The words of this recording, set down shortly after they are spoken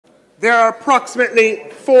there are approximately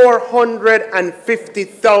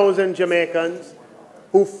 450,000 Jamaicans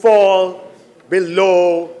who fall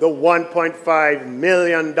below the $1.5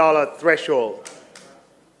 million threshold,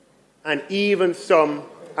 and even some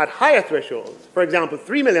at higher thresholds, for example,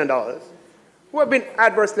 $3 million, who have been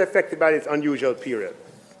adversely affected by this unusual period.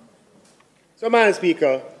 So, Madam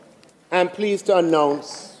Speaker, I'm pleased to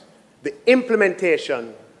announce the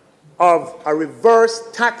implementation of a reverse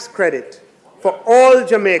tax credit for all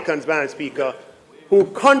Jamaicans, Madam Speaker, who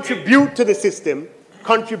contribute to the system,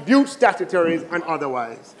 contribute statutories and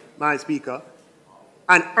otherwise, Madam Speaker,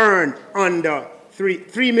 and earn under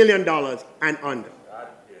 $3 million and under.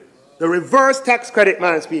 The reverse tax credit,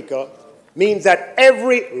 Madam Speaker, means that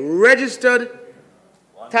every registered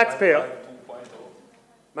taxpayer,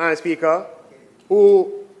 Madam Speaker,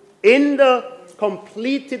 who in the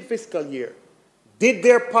completed fiscal year did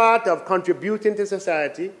their part of contributing to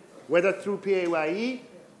society, whether through PAYE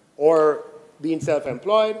or being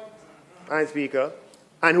self-employed, Madam Speaker,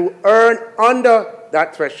 and who earn under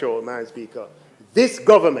that threshold, Madam Speaker, this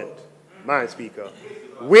government, Madam Speaker,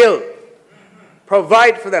 will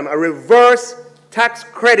provide for them a reverse tax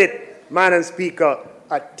credit, Madam Speaker,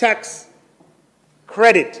 a tax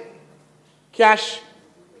credit, cash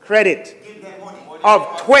credit of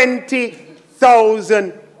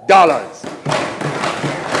 $20,000.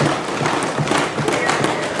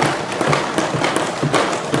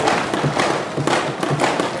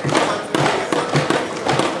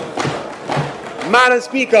 Madam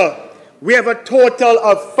Speaker, we have a total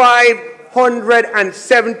of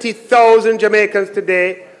 570,000 Jamaicans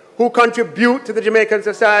today who contribute to the Jamaican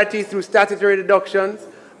society through statutory deductions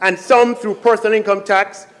and some through personal income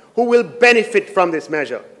tax who will benefit from this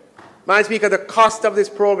measure. Madam Speaker, the cost of this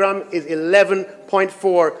program is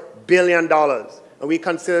 $11.4 billion, and we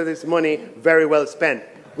consider this money very well spent.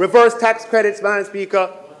 Reverse tax credits, Madam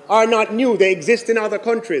Speaker, are not new. They exist in other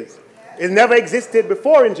countries. It never existed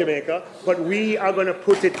before in Jamaica, but we are going to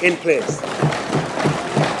put it in place.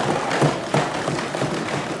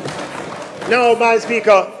 Now, Madam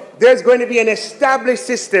Speaker, there's going to be an established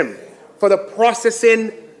system for the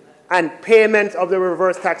processing and payment of the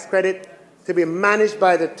reverse tax credit to be managed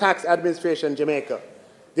by the Tax Administration Jamaica.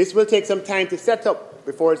 This will take some time to set up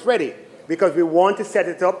before it's ready, because we want to set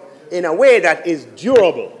it up in a way that is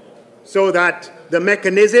durable so that the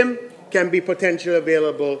mechanism can be potentially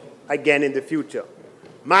available again in the future.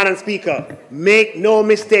 Madam Speaker, make no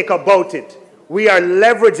mistake about it. We are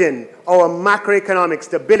leveraging our macroeconomic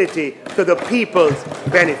stability to the people's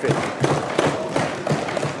benefit.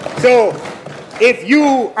 So, if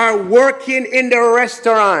you are working in the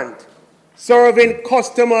restaurant, serving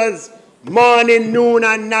customers morning, noon,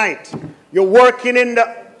 and night, you're working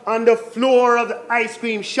on the floor of the ice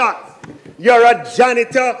cream shop, you're a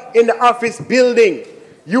janitor in the office building,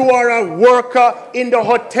 you are a worker in the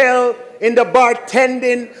hotel, in the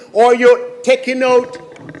bartending, or you're taking out,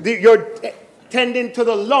 you're tending to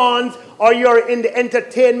the lawns, or you're in the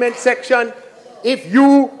entertainment section. If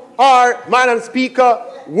you are, Madam Speaker,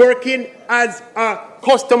 working as a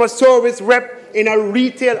customer service rep in a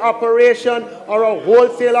retail operation or a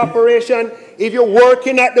wholesale operation, if you're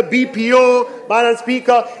working at the BPO, Madam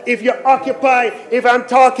Speaker, if you occupy, if I'm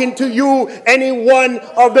talking to you, any one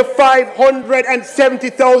of the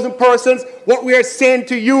 570,000 persons, what we are saying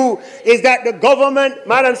to you is that the government,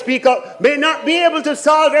 Madam Speaker, may not be able to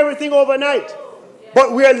solve everything overnight,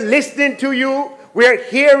 but we are listening to you, we are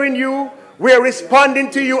hearing you, we are responding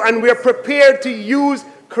to you, and we are prepared to use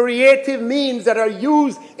creative means that are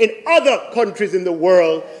used in other countries in the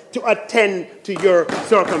world to attend to your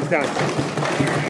circumstances.